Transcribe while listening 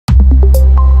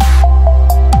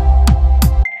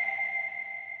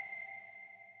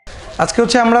আজকে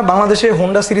হচ্ছে আমরা বাংলাদেশে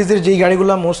হোন্ডা সিরিজের যেই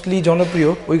গাড়িগুলো মোস্টলি জনপ্রিয়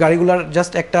ওই গাড়িগুলোর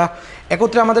জাস্ট একটা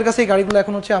একত্রে আমাদের কাছে এই গাড়িগুলো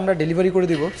এখন হচ্ছে আমরা ডেলিভারি করে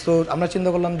দিব। সো আমরা চিন্তা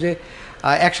করলাম যে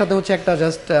একসাথে হচ্ছে একটা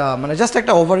জাস্ট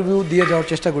একটা ওভারভিউ দিয়ে যাওয়ার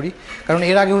চেষ্টা করি, কারণ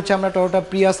এর আগে হচ্ছে আমরা টয়োটা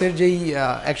প্রিয়াসের যেই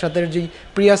একসাথের যেই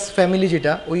প্রিয়াস ফ্যামিলি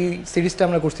যেটা ওই সিরিজটা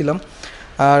আমরা করছিলাম।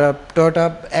 আর টয়োটা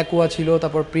অ্যাকোয়া ছিল,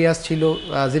 তারপর প্রিয়াস ছিল,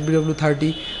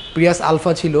 ZBW30, প্রিয়াস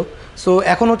আলফা ছিল। সো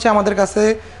এখন হচ্ছে আমাদের কাছে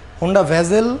হোন্ডা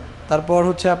ভেজেল, তারপর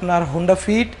হচ্ছে আপনার হোন্ডা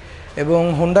ফিট এবং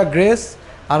হোন্ডা গ্রেস,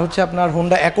 আর হচ্ছে আপনার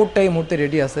হোন্ডা অ্যাকর্ডটা এই মুহূর্তে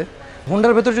রেডি আছে।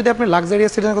 হোন্ডার ভেতর যদি আপনি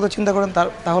লাক্সারিয়াস সিডানের কথা চিন্তা করেন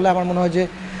তাহলে আমার মনে হয় যে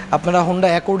আপনারা হোন্ডা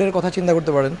অ্যাকর্ডের কথা চিন্তা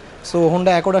করতে পারেন। সো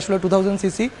হোন্ডা অ্যাকর্ড আসলে 2000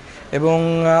 সিসি এবং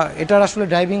এটার আসলে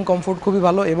ড্রাইভিং কমফোর্ট খুবই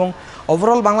ভালো, এবং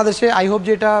ওভারঅল বাংলাদেশে আই হোপ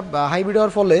যে এটা হাইব্রিড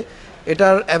হওয়ার ফলে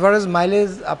এটার অ্যাভারেজ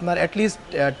মাইলেজ আপনার অ্যাটলিস্ট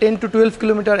 10 to 12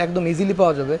 কিলোমিটার একদম ইজিলি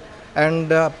পাওয়া যাবে। অ্যান্ড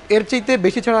এর চাইতে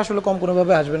বেশি ছাড়া আসলে কম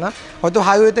কোনোভাবে আসবে না, হয়তো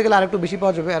হাইওয়েতে গেলে আরেকটু বেশি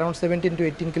পাওয়া যাবে, অ্যারাউন্ড 17 to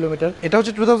 18 কিলোমিটার। এটা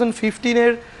হচ্ছে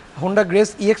 2015-এর হোন্ডা গ্রেস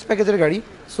ইএক্স প্যাকেজের গাড়ি।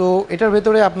 সো এটার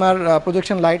ভেতরে আপনার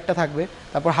প্রজেকশন লাইটটা থাকবে,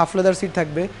 তারপর হাফ লেদার সিট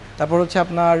থাকবে, তারপর হচ্ছে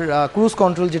আপনার ক্রুজ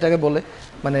কন্ট্রোল যেটাকে বলে,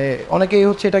 মানে অনেকেই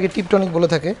হচ্ছে এটাকে টিপটনিক বলে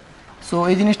থাকে। সো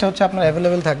এই জিনিসটা হচ্ছে আপনার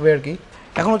অ্যাভেলেবেল থাকবে আর কি।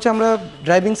 এখন হচ্ছে আমরা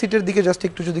ড্রাইভিং সিটের দিকে জাস্ট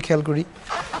একটু যদি খেয়াল করি।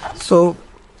 সো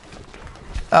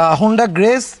হোন্ডা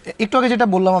গ্রেস, একটু আগে যেটা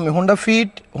বললাম আমি, হোন্ডা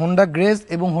ফিট, হোন্ডা গ্রেস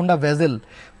এবং হোন্ডা ভেজেল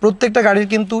প্রত্যেকটা গাড়ির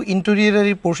কিন্তু ইন্টেরিয়রের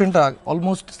এই পোর্শনটা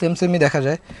অলমোস্ট সেমই দেখা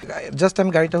যায়। জাস্ট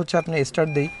আমি গাড়িটা হচ্ছে আপনি স্টার্ট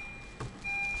দেই,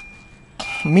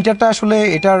 মিটারটা আসলে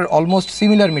এটার almost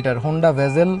similar metre, Honda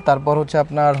bezel, তারপর হচ্ছে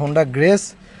আপনার হোন্ডা গ্রেস,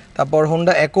 তারপর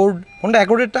হোন্ডা অ্যাকর্ড। হোন্ডা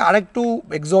অ্যাকর্ডেরটা আরেকটু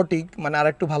এক্সোটিক, মানে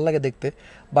আরেকটু ভালো লাগে দেখতে,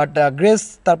 বাট গ্রেস,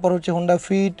 তারপর হচ্ছে হোন্ডা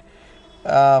ফিট,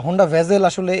 হোন্ডা ভেজেল,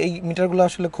 আসলে এই মিটারগুলো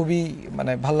আসলে খুবই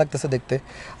মানে ভালো লাগতেছে দেখতে।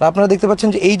 আর আপনারা দেখতে পাচ্ছেন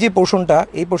যে এই যে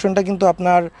পোর্শনটা কিন্তু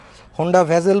আপনার হোন্ডা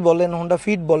ভেজেল বলেন, হোন্ডা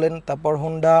ফিট বলেন, তারপর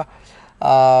হোন্ডা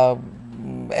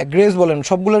গ্রেস বলেন,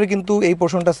 সবগুলোরই কিন্তু এই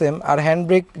পোর্শনটা সেম। আর হ্যান্ড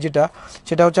ব্রেক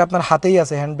সেটা হচ্ছে আপনার হাতেই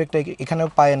আছে, হ্যান্ড ব্রেকটা এখানেও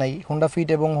পায় নাই। হোন্ডা ফিট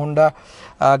এবং হোন্ডা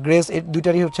গ্রেস এই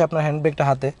দুইটারই হচ্ছে আপনার হ্যান্ড ব্রেকটা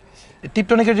হাতে।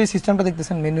 টিপটনিকের যে সিস্টেমটা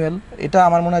দেখতেছেন ম্যানুয়াল, এটা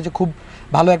আমার মনে হয় যে খুব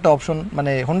ভালো একটা অপশন,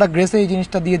 মানে হোন্ডা গ্রেসে এই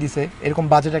জিনিসটা দিয়ে দিছে এরকম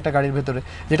বাজেট একটা গাড়ির ভেতরে,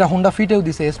 যেটা হোন্ডা ফিটেও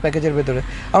দিছে এস প্যাকেজের ভেতরে।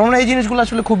 আমার মনে হয় এই জিনিসগুলো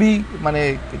আসলে খুবই মানে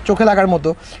চোখে লাগার মতো,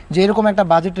 যে এরকম একটা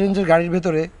বাজেট রেঞ্জের গাড়ির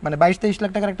ভেতরে মানে 22-23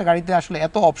 লাখ টাকার একটা গাড়িতে আসলে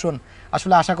এত অপশন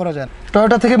আসলে আশা করা যায়।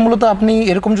 টয়োটা থেকে মূলত আপনি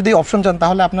এরকম যদি অপশন চান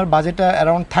তাহলে আপনার বাজেটটা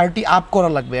অ্যারাউন্ড 30 আপ করা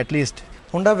লাগবে at least.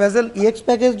 Honda bezel EX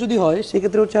package যদি হয়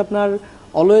সেক্ষেত্রে হচ্ছে আপনার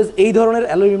অলওয়েজ এই ধরনের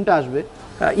অ্যালয় রিমটা আসবে।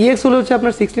 ইএক্স হলে হচ্ছে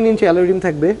আপনার 16 ইঞ্চি অ্যালয় রিম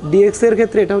থাকবে, ডিএক্স এর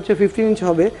ক্ষেত্রে এটা হচ্ছে 15 ইঞ্চ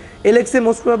হবে, এলএক্সে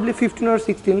মোস্ট প্রবাবলি 15 আর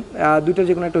 16, দুইটা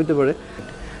যে কোনো একটা হতে পারে।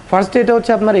 ফার্স্টে এটা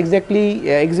হচ্ছে আপনার এক্স্যাক্টলি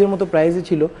এক্সের মতো প্রাইসে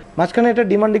ছিল, মাঝখানে এটা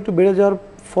ডিমান্ড একটু বেড়ে যাওয়ার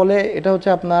ফলে এটা হচ্ছে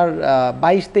আপনার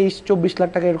 22, 23, 24 লাখ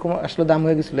টাকা এরকম আসলে দাম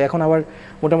হয়ে গেছিলো। এখন আবার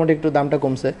মোটামুটি একটু দামটা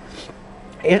কমছে।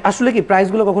 আসলে কি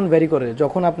প্রাইসগুলো কখন ভ্যারি করে,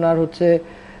 যখন আপনার হচ্ছে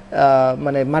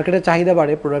মানে মার্কেটের চাহিদা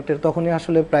বাড়ে প্রোডাক্টের, তখনই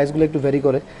আসলে প্রাইসগুলো একটু ভ্যারি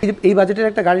করে। এই বাজেটের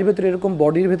একটা গাড়ির ভেতরে এরকম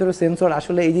বডির ভেতরে সেন্সর,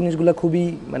 আসলে এই জিনিসগুলো খুবই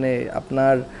মানে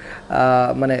আপনার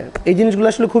মানে এই জিনিসগুলো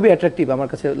আসলে খুবই অ্যাট্রাকটিভ আমার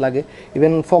কাছে লাগে।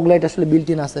 ইভেন ফগ লাইট আসলে বিল্ট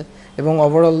ইন আছে, এবং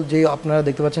ওভারঅল যে আপনারা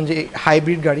দেখতে পাচ্ছেন যে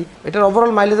হাইব্রিড গাড়ি, এটার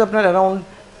ওভারঅল মাইলেজ আপনার অ্যারাউন্ড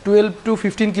 12 to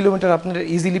 15 কিলোমিটার আপনার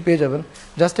ইজিলি পেয়ে যাবেন।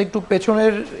 জাস্ট একটু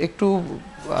পেছনের একটু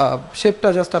শেপটা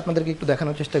জাস্ট আপনাদেরকে একটু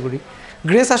দেখানোর চেষ্টা করি।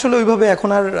 গ্রেস আসলে ওইভাবে এখন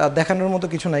আর দেখানোর মতো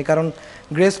কিছু নাই, কারণ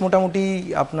গ্রেস মোটামুটি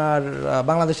আপনার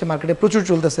বাংলাদেশে মার্কেটে প্রচুর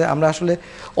চলতেছে। আমরা আসলে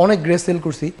অনেক গ্রেস সেল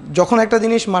করছি। যখন একটা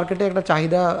জিনিস মার্কেটে একটা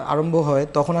চাহিদা আরম্ভ হয়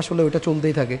তখন আসলে ওইটা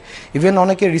চলতেই থাকে। ইভেন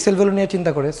অনেকে রিসেল ভ্যালু নিয়ে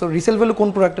চিন্তা করে। সো রিসেল ভ্যালু কোন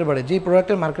প্রোডাক্টের বাড়ে, যেই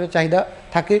প্রোডাক্টের মার্কেটের চাহিদা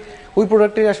থাকে ওই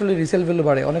প্রোডাক্টের আসলে রিসেল ভ্যালু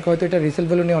বাড়ে। অনেকে হয়তো এটা রিসেল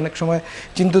ভ্যালু নিয়ে অনেক সময়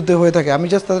চিন্তিত হয়ে থাকে। আমি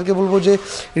জাস্ট তাদেরকে বলবো যে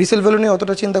রিসেল ভ্যালু নিয়ে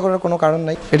অতটা চিন্তা করার কোনো কারণ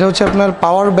নাই। এটা হচ্ছে আপনার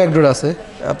পাওয়ার ব্যাকডোর আছে,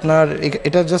 আপনার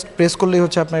এটা জাস্ট প্রেস করলেই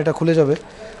হচ্ছে আপনার এটা খুলে যাবে।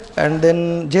 অ্যান্ড দেন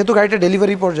যেহেতু গাড়িটা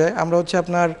ডেলিভারি পর্যায়ে, আমরা হচ্ছে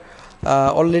আপনার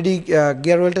অলরেডি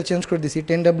গিয়ার অয়েলটা চেঞ্জ করে দিছি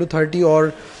 10W30 or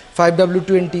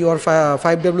 5W20 or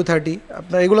 5W30।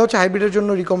 আপনার এগুলো হচ্ছে হাইব্রিডের জন্য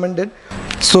রিকমেন্ডেড।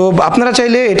 সো আপনারা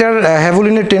চাইলে এটার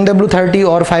হ্যাভোলিনের 10W30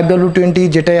 অর 5W20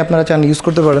 যেটাই আপনারা চান ইউজ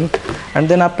করতে পারেন। অ্যান্ড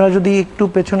দেন আপনারা যদি একটু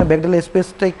পেছনে ব্যাকডালের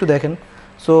স্পেসটা একটু দেখেন,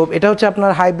 সো এটা হচ্ছে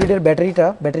আপনার হাইব্রিডের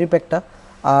ব্যাটারি প্যাকটা।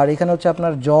 আর এখানে হচ্ছে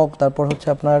আপনার জগ, তারপর হচ্ছে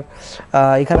আপনার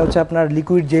এখানে হচ্ছে আপনার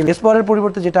লিকুইড জেল, এসপরের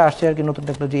পরিবর্তে যেটা আসছে আর কি নতুন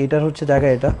টেকনোলজি, এটার হচ্ছে জায়গা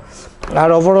এটা। আর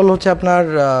ওভারঅল হচ্ছে আপনার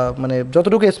মানে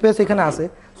যতটুকু স্পেস এখানে আছে,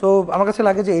 সো আমার কাছে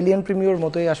লাগে যে এলিয়ান প্রিমিয়র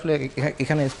মতোই আসলে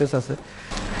এখানে স্পেস আছে।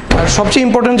 আর সবচেয়ে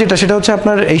ইম্পর্টেন্ট যেটা সেটা হচ্ছে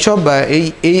আপনার এইসব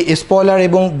এই স্পয়লার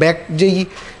এবং ব্যাক যেই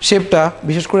শেপটা,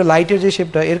 বিশেষ করে লাইটের যে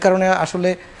শেপটা, এর কারণে আসলে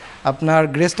আপনার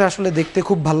গ্রেসটা আসলে দেখতে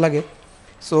খুব ভাল লাগে।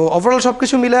 সো ওভারঅল সব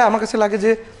কিছু মিলে আমার কাছে লাগে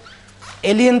যে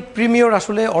এলিয়ান প্রিমিয়র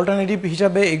আসলে অল্টারনেটিভ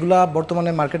হিসাবে এগুলা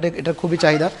বর্তমানে মার্কেটে এটা খুবই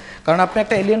চাহিদা। কারণ আপনি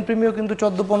একটা এলিয়ান প্রিমিয়র কিন্তু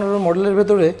 14-15 মডেলের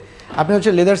ভেতরে আপনি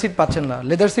হচ্ছে লেদার সিট পাচ্ছেন না।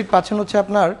 লেদার সিট পাচ্ছেন হচ্ছে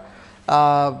আপনার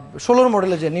 16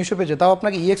 মডেলের যে নিউ শেপে যে, তাও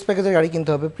আপনাকে ইএক্স প্যাকেজের গাড়ি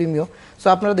কিনতে হবে প্রিমিয়াম। সো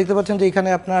আপনারা দেখতে পাচ্ছেন যে এখানে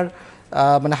আপনার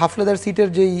মানে হাফ লেদার সিটের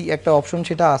যেই একটা অপশন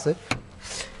সেটা আছে।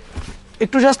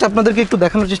 একটু জাস্ট আপনাদেরকে একটু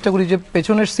দেখানোর চেষ্টা করি যে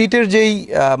পেছনের সিটের যেই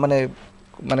মানে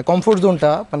মানে কমফোর্ট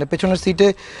জোনটা, মানে পেছনের সিটে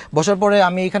বসার পরে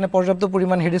আমি এখানে পর্যাপ্ত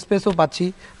পরিমাণ হেড স্পেসও পাচ্ছি,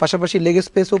 পাশাপাশি লেগ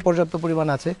স্পেসও পর্যাপ্ত পরিমাণ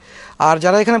আছে। আর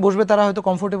যারা এখানে বসবে তারা হয়তো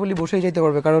কমফোর্টেবলি বসেই যেতে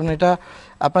পারবে, কারণ এটা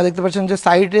আপনারা দেখতে পাচ্ছেন যে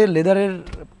সাইডে লেদারের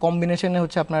কম্বিনেশনে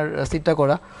হচ্ছে আপনার সিটটা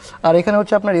করা। আর এখানে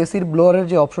হচ্ছে আপনার এসির ব্লোয়ারের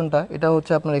যে অপশনটা, এটা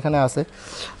হচ্ছে আপনার এখানে আছে।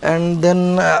 অ্যান্ড দেন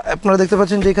আপনারা দেখতে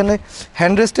পাচ্ছেন যে এখানে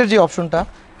হ্যান্ডরেস্টের যে অপশনটা,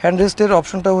 হ্যান্ডরেস্টের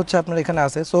অপশনটাও হচ্ছে আপনার এখানে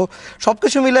আছে। সো সব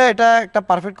কিছু মিলে এটা একটা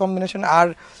পারফেক্ট কম্বিনেশন। আর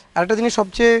আরেকটা জিনিস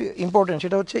সবচেয়ে ইম্পর্টেন্ট,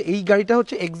 সেটা হচ্ছে এই গাড়িটা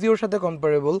হচ্ছে এক্সিওর সাথে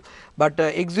কম্পারেবল, বাট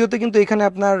এক্সিওতে কিন্তু এখানে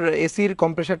আপনার এসির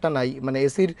কম্প্রেসারটা নাই, মানে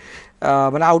এসির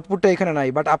মানে আউটপুটটা এখানে নাই,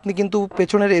 বাট আপনি কিন্তু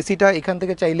পেছনের এসিটা এখান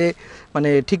থেকে চাইলে মানে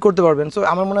ঠিক করতে পারবেন। সো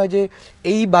আমার মনে হয় যে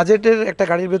এই বাজেটের একটা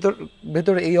গাড়ির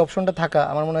ভেতর এই অপশনটা থাকা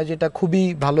আমার মনে হয় যে এটা খুবই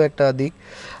ভালো একটা দিক।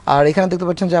 আর এখানে দেখতে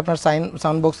পাচ্ছেন যে আপনার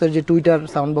সাউন্ড বক্সের যে টুইটার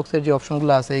সাউন্ড বক্সের যে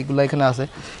অপশনগুলো আছে এইগুলো এখানে আছে।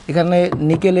 এখানে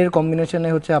নিকেলের কম্বিনেশনে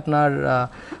হচ্ছে আপনার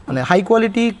মানে হাই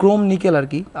কোয়ালিটি ক্রোম নিকেল আর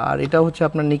কি, আর এটা হচ্ছে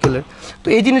আপনার নিকেলের। তো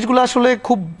এই জিনিসগুলো আসলে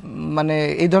খুব মানে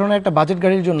এই ধরনের একটা বাজেট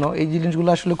গাড়ির জন্য এই জিনিসগুলো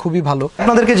আসলে খুবই ভালো।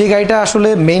 আপনাদেরকে যে গাড়িটা আসলে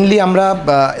মেইনলি আমরা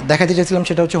দেখাতে চাইছিলাম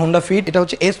সেটা হচ্ছে হোন্ডা ফিট। এটা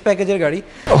হচ্ছে এস প্যাকেজের গাড়ি।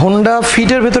 হোন্ডা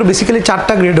ফিটের ভেতর বেসিক্যালি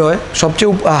 4টা গ্রেড হয়। সবচেয়ে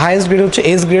হাইয়েস্ট গ্রেড হচ্ছে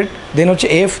এস গ্রেড, দেন হচ্ছে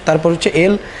এফ, তারপর হচ্ছে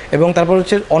এল, এবং তারপর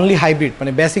হচ্ছে অনলি হাইব্রিড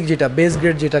মানে বেসিক যেটা বেস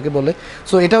গ্রেড যেটাকে বলে।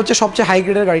 সো এটা হচ্ছে সবচেয়ে হাই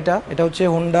গ্রেডের গাড়িটা, এটা হচ্ছে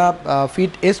হোন্ডা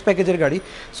ফিট এস প্যাকেজের গাড়ি।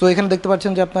 সো এখানে দেখতে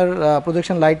পাচ্ছেন যে আপনার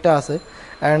প্রজেকশন লাইটটা আছে,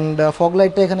 অ্যান্ড ফগ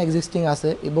লাইটটা এখানে এক্সিস্টিং আছে,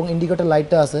 এবং ইন্ডিকেটর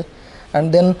লাইটটা আছে। অ্যান্ড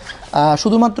দেন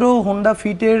শুধুমাত্র হোন্ডা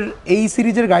ফিটের এই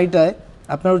সিরিজের গাড়িটায়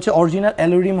আপনার হচ্ছে অরিজিনাল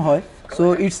অ্যালুরিম হয়। So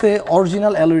it's a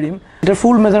original অ্যালুরিম। এটার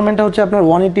ফুল মেজারমেন্টটা হচ্ছে আপনার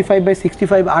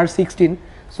 185/65 R16।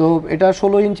 সো এটা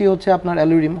 16 ইঞ্চি হচ্ছে আপনার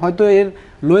অ্যালুরিম। হয়তো এর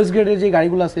লোয়েস্ট গ্রেডের যে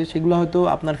গাড়িগুলো আছে সেগুলো হয়তো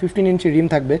আপনার 15 ইঞ্চি রিম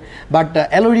থাকবে, বাট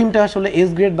অ্যালুরিমটা আসলে এস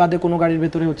গ্রেড বাদে কোনো গাড়ির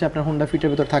ভেতরে হচ্ছে আপনার হোন্ডা ফিটের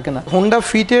ভেতর থাকে না। হোন্ডা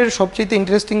ফিটের সবচেয়ে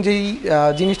ইন্টারেস্টিং যেই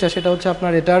জিনিসটা সেটা হচ্ছে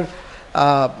আপনার এটার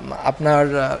আপনার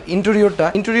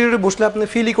ইন্টেরিয়রে বসলে আপনি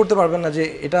ফিলই করতে পারবেন না যে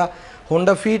এটা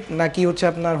হোন্ডা ফিট নাকি হচ্ছে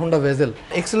আপনার হোন্ডা ভেজেল।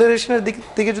 এক্সেলারেশনের দিক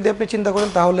থেকে যদি আপনি চিন্তা করেন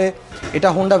তাহলে এটা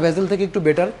হোন্ডা ভেজেল থেকে একটু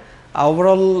বেটার।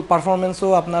 ওভারঅল পারফরমেন্সও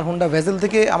আপনার হোন্ডা ভেজেল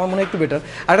থেকে আমার মনে হয় একটু বেটার।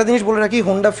 আরেকটা জিনিস বলে রাখি,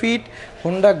 হোন্ডা ফিট,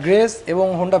 হোন্ডা গ্রেস এবং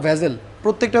হোন্ডা ভেজেল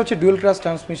প্রত্যেকটা হচ্ছে ডুয়েল ক্লাচ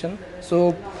ট্রান্সমিশন। সো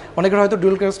অনেকের হয়তো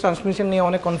ডুয়েল ক্লাচ ট্রান্সমিশন নিয়ে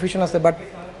অনেক কনফিউশন আছে, বাট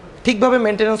ঠিকভাবে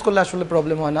মেনটেন্যান্স করলে আসলে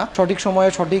প্রবলেম হয় না। সঠিক সময়ে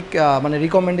সঠিক মানে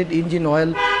রিকমেন্ডেড ইঞ্জিন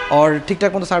অয়েল আর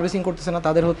ঠিকঠাক মতো সার্ভিসিং করতেছে না,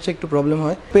 তাদের হচ্ছে একটু প্রবলেম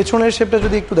হয়। পেছনের শেপটা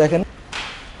যদি একটু দেখেন,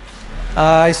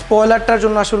 স্পয়লারটার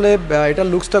জন্য আসলে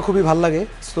এটার লুকসটা খুবই ভালো লাগে।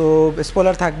 সো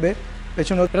স্পয়লার থাকবে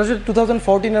পেছনে। এটা হচ্ছে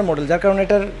 2014-এর মডেল, যার কারণে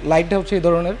এটার লাইটটা হচ্ছে এই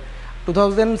ধরনের।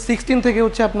 2016 থেকে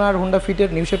হচ্ছে আপনার হোন্ডা ফিটের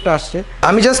নিউ শেপটা আসছে।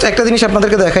 আমি জাস্ট একটা জিনিস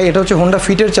আপনাদেরকে দেখাই, এটা হচ্ছে হোন্ডা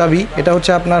ফিটের চাবি, এটা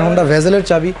হচ্ছে আপনার হোন্ডা ভেজেলের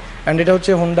চাবি, অ্যান্ড এটা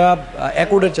হচ্ছে হোন্ডা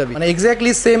অ্যাকর্ডের চাবি। মানে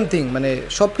এক্স্যাক্টলি সেম থিং, মানে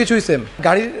সব কিছুই সেম।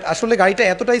 গাড়িটা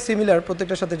এতটাই সিমিলার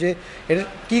প্রত্যেকটার সাথে যে এর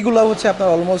কিগুলো হচ্ছে আপনার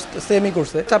অলমোস্ট সেমই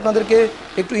করছে। আপনাদেরকে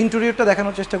একটু ইন্টেরিয়রটা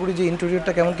দেখানোর চেষ্টা করি যে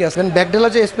ইন্টেরিয়রটা কেমন কি আছে।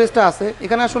 ব্যাকডেলার যে স্পেসটা আছে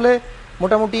এখানে আসলে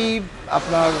মোটামুটি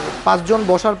আপনার 5 জন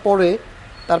বসার পরে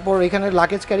তারপর এখানে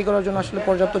লাগেজ ক্যারি করার জন্য আসলে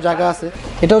পর্যাপ্ত জায়গা আছে।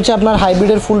 এটা হচ্ছে আপনার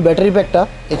হাইব্রিডের ফুল ব্যাটারি প্যাকটা,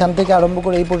 এখান থেকে আরম্ভ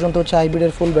করে এই পর্যন্ত হচ্ছে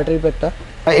হাইব্রিডের ফুল ব্যাটারি প্যাকটা।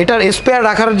 এটার স্পেয়ার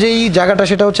রাখার যেই জায়গাটা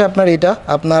সেটা হচ্ছে আপনার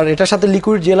আপনার এটার সাথে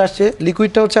লিকুইড জেল আসছে।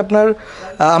 লিকুইডটা হচ্ছে আপনার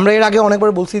আমরা এর আগে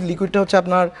অনেকবার বলছি, লিকুইডটা হচ্ছে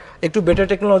আপনার একটু বেটার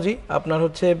টেকনোলজি। আপনার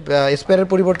হচ্ছে স্পেয়ারের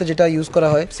পরিবর্তে যেটা ইউজ করা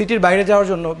হয় সিটির বাইরে যাওয়ার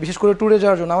জন্য, বিশেষ করে ট্যুরে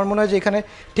যাওয়ার জন্য, আমার মনে হয় যে এখানে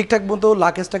ঠিকঠাক মতো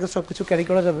লাগেজ সব কিছু ক্যারি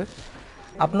করা যাবে।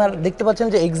 আপনার দেখতে পাচ্ছেন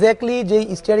যে এক্স্যাক্টলি যেই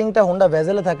স্টিয়ারিংটা হোন্ডা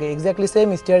ভেজেলে থাকে exactly same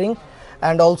steering,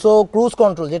 and also cruise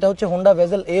control যেটা হচ্ছে হোন্ডা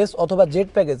ভেজেল এস অথবা জেড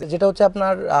প্যাকেজ, যেটা হচ্ছে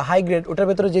আপনার হাই গ্রেড, ওটার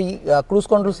ভেতরে যেই ক্রুজ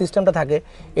কন্ট্রোল সিস্টেমটা থাকে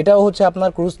এটাও হচ্ছে আপনার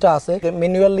ক্রুজটা আছে।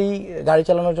 ম্যানুয়ালি গাড়ি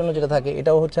চালানোর জন্য যেটা থাকে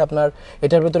এটাও হচ্ছে আপনার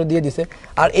এটার ভেতরে দিয়ে দিছে।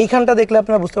 আর এইখানটা দেখলে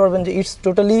আপনারা বুঝতে পারবেন যে it's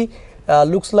totally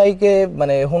looks like a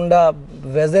মানে হোন্ডা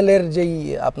ভেজেলের যেই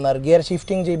আপনার গিয়ার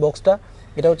শিফটিং যেই বক্সটা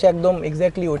এটা হচ্ছে একদম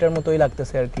এক্স্যাক্টলি ওইটার মতোই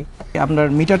লাগতেছে আর কি। আপনার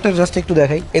মিটারটা জাস্ট একটু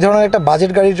দেখাই। এই ধরনের একটা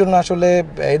বাজেট গাড়ির জন্য আসলে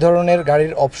এই ধরনের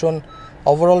গাড়ির অপশন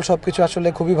ওভারঅল সব কিছু আসলে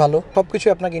খুবই ভালো, সব কিছু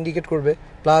আপনাকে ইন্ডিকেট করবে।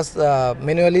 প্লাস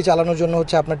ম্যানুয়ালি চালানোর জন্য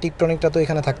হচ্ছে আপনার টিপটনিকটা তো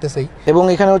এখানে থাকতেছেই, এবং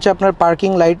এখানে হচ্ছে আপনার পার্কিং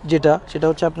লাইট সেটা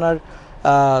হচ্ছে আপনার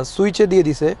সুইচে দিয়ে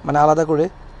দিছে মানে আলাদা করে।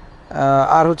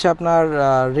 আর হচ্ছে আপনার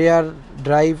রেয়ার,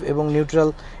 ড্রাইভ এবং নিউট্রাল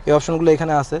এই অপশনগুলো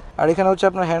এখানে আছে। আর এখানে হচ্ছে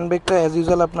আপনার হ্যান্ড ব্রেকটা অ্যাজ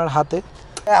ইউজুয়াল আপনার হাতে।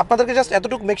 আপনাদেরকে জাস্ট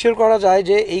এতটুকু মেক শিওর করা যায়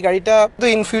যে এই গাড়িটা তো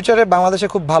ইন ফিউচারে বাংলাদেশে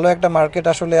খুব ভালো একটা মার্কেট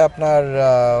আসলে আপনার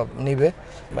নিবে।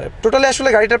 মানে টোটালি আসলে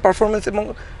গাড়িটার পারফরমেন্স এবং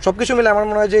সব কিছু মিলে আমার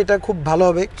মনে হয় যে এটা খুব ভালো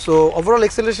হবে। সো ওভারঅল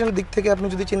এক্সেলারেশনের দিক থেকে আপনি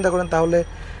যদি চিন্তা করেন তাহলে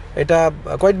এটা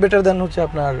কোয়াইট বেটার দেন হচ্ছে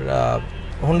আপনার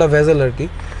হোন্ডা ভেজেল আর কি।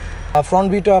 ফ্রন্ট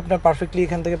ভিউটাও আপনার পারফেক্টলি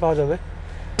এখান থেকে পাওয়া যাবে।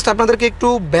 আপনাদেরকে একটু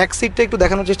ব্যাক সিটটা একটু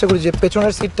দেখানোর চেষ্টা করি যে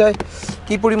পেছনের সিটটায়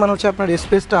কী পরিমাণ হচ্ছে আপনার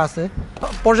স্পেসটা আছে।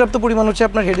 পর্যাপ্ত পরিমাণ হচ্ছে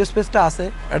আপনার হেড স্পেসটা আছে,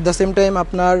 অ্যাট দ্য সেম টাইম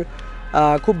আপনার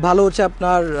খুব ভালো হচ্ছে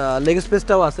আপনার লেগ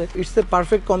স্পেসটাও আছে। It's a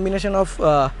perfect combination of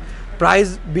price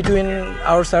between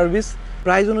hour service.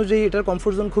 Price অনুযায়ী এটার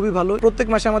কমফোর্ট জোন খুবই ভালো। প্রত্যেক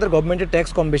মাসে আমাদের গভর্নমেন্টের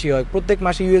ট্যাক্স কম বেশি হয়, প্রত্যেক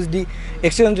মাসে ইউএসডি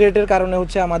এক্সচেঞ্জ রেটের কারণে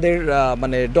হচ্ছে আমাদের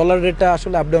মানে ডলার রেটটা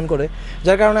আসলে আপ ডাউন করে,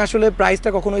 যার কারণে আসলে প্রাইসটা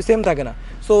কখনোই সেম থাকে না।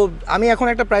 সো আমি এখন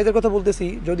একটা প্রাইসের কথা বলতেছি,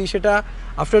 যদি সেটা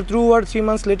আফটার 2 or 3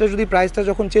 months লেটার যদি প্রাইসটা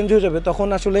যখন চেঞ্জ হয়ে যাবে, তখন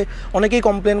আসলে অনেকেই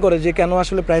কমপ্লেন করে যে কেন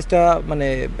আসলে প্রাইসটা মানে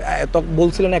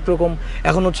বলছিলেন একরকম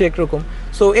এখন হচ্ছে একরকম।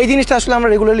 সো এই জিনিসটা আসলে আমরা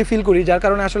রেগুলারলি ফিল করি, যার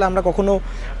কারণে আসলে আমরা কখনো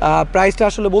প্রাইসটা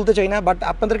আসলে বলতে চাই না। বাট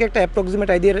আপনাদেরকে একটা অ্যাপ্রক্সিমেট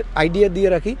আইডিয়া দিয়ে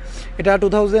রাখি। এটা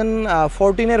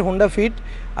 2014-এর হোন্ডা ফিট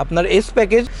আপনার এস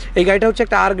প্যাকেজ। এই গাড়িটা হচ্ছে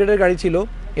একটা আর গ্রেডের গাড়ি ছিল।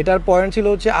 এটার পয়েন্ট ছিল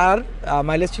হচ্ছে আর,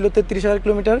 মাইলেজ ছিল 33,000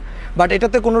 কিলোমিটার। বাট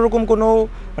এটাতে কোনোরকম কোনো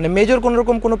মানে মেজর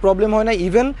কোনোরকম কোনো প্রবলেম হয় না।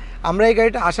 ইভেন আমরা এই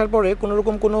গাড়িটা আসার পরে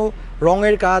কোনোরকম কোনো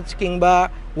রঙের কাজ কিংবা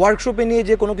ওয়ার্কশপে নিয়ে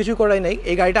যে কোনো কিছু করাই নাই।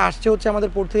 এই গাড়িটা আসছে হচ্ছে আমাদের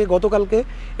পোর্ট থেকে গতকালকে,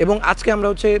 এবং আজকে আমরা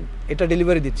হচ্ছে এটা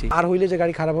ডেলিভারি দিচ্ছি। আর হইলে যে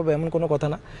গাড়ি খারাপ হবে এমন কোনো কথা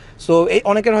না। সো এই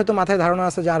অনেকের হয়তো মাথায় ধারণা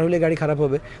আছে যে আর হইলে গাড়ি খারাপ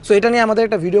হবে। সো এটা নিয়ে আমাদের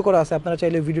একটা ভিডিও করা আছে, আপনারা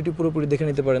চাইলে ভিডিওটি পুরোপুরি দেখে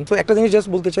নিতে পারেন। তো একটা জিনিস জাস্ট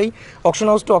বলতে চাই, auction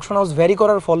house to auction house vary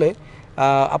করার ফলে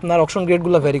আপনার অকশন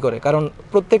গ্রেডগুলো ভ্যারি করে, কারণ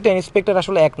প্রত্যেকটা ইন্সপেক্টর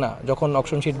আসলে এক না। যখন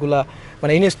অকশন শিটগুলো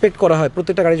মানে ইন্সপেক্ট করা হয়,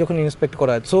 প্রত্যেকটা গাড়ি যখন ইন্সপেক্ট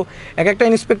করা হয়, সো এক একটা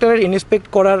ইন্সপেক্টরের ইন্সপেক্ট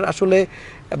করার আসলে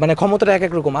মানে ক্ষমতাটা এক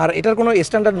এক রকম। আর এটার কোনো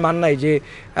স্ট্যান্ডার্ড মান নাই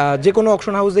যে কোনো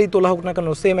অকশন হাউসেই তোলা হোক না কেন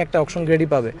সেম একটা অকশন গ্রেডই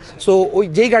পাবে। সো ওই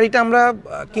যেই গাড়িটা আমরা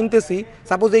কিনতেছি,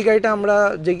 সাপোজ এই গাড়িটা আমরা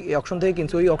যেই অকশন থেকে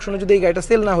কিনছি, ওই অকশনে যদি এই গাড়িটা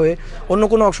সেল না হয়ে অন্য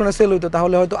কোনো অকশনে সেল হইতো,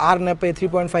 তাহলে হয়তো আর না পেয়ে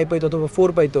 3.5 পাইতো অথবা 4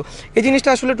 পাইতো। এই জিনিসটা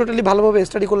আসলে টোটালি ভালোভাবে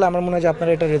স্টাডি করলে আমার মনে হয় যে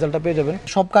আপনারা এটা রেজাল্টটা পেয়ে যাবেন।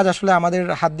 সব কাজ আসলে আমাদের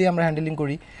হাত দিয়ে আমরা হ্যান্ডেলিং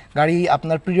করি। গাড়ি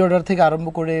আপনার প্রি অর্ডার থেকে আরম্ভ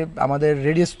করে আমাদের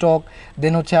রেডি স্টক,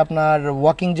 দেন হচ্ছে আপনার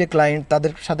ওয়াকিং যে ক্লায়েন্ট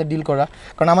তাদের সাথে ডিল করা।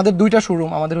 কারণ আমাদের দুইটা শোরুম,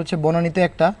 আমাদের হচ্ছে বনানীতে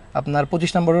একটা আপনার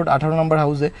 25 নম্বর রোড 18 নম্বর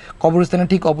হাউসে কবরস্থানের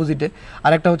ঠিক অপোজিটে,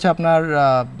 আর একটা হচ্ছে আপনার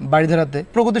বাড়িধারাতে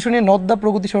প্রগতি সরণি নদ্দা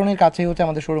প্রগতি সরণির কাছেই হচ্ছে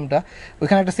আমাদের শোরুমটা।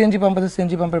 ওইখানে একটা সিএনজি পাম্প আছে,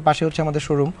 সিএনজি পাম্পের পাশে হচ্ছে আমাদের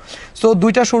শোরুম। সো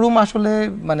দুইটা শোরুম আসলে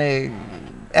মানে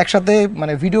একসাথে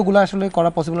মানে ভিডিওগুলো আসলে করা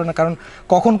পসিবল না, কারণ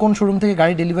কখন কোন শোরুম থেকে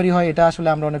গাড়ি ডেলিভারি হয় এটা আসলে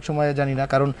আমরা অনেক সময় জানি না,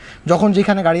 কারণ যখন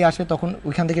যেখানে গাড়ি আসে তখন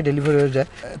ওইখান থেকে ডেলিভারি হয়ে যায়।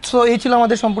 সো এই ছিল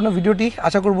আমাদের সম্পূর্ণ ভিডিওটি।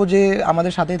 আশা করব যে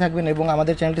আমাদের সাথেই থাকবেন এবং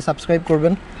আমাদের চ্যানেলটি সাবস্ক্রাইব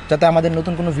করবেন, যাতে আমাদের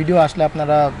নতুন কোনো ভিডিও আসলে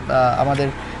আপনারা আমাদের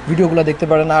ভিডিওগুলো দেখতে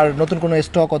পারেন, আর নতুন কোনো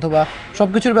স্টক অথবা সব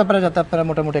কিছুর ব্যাপারে যাতে আপনারা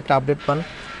মোটামুটি একটা আপডেট পান।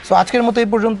 সো আজকের মতো এই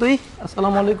পর্যন্তই।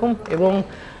 আসসালামু আলাইকুম, এবং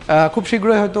খুব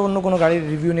শীঘ্রই হয়তো অন্য কোনো গাড়ির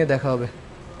রিভিউ নিয়ে দেখা হবে।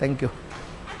 Thank you.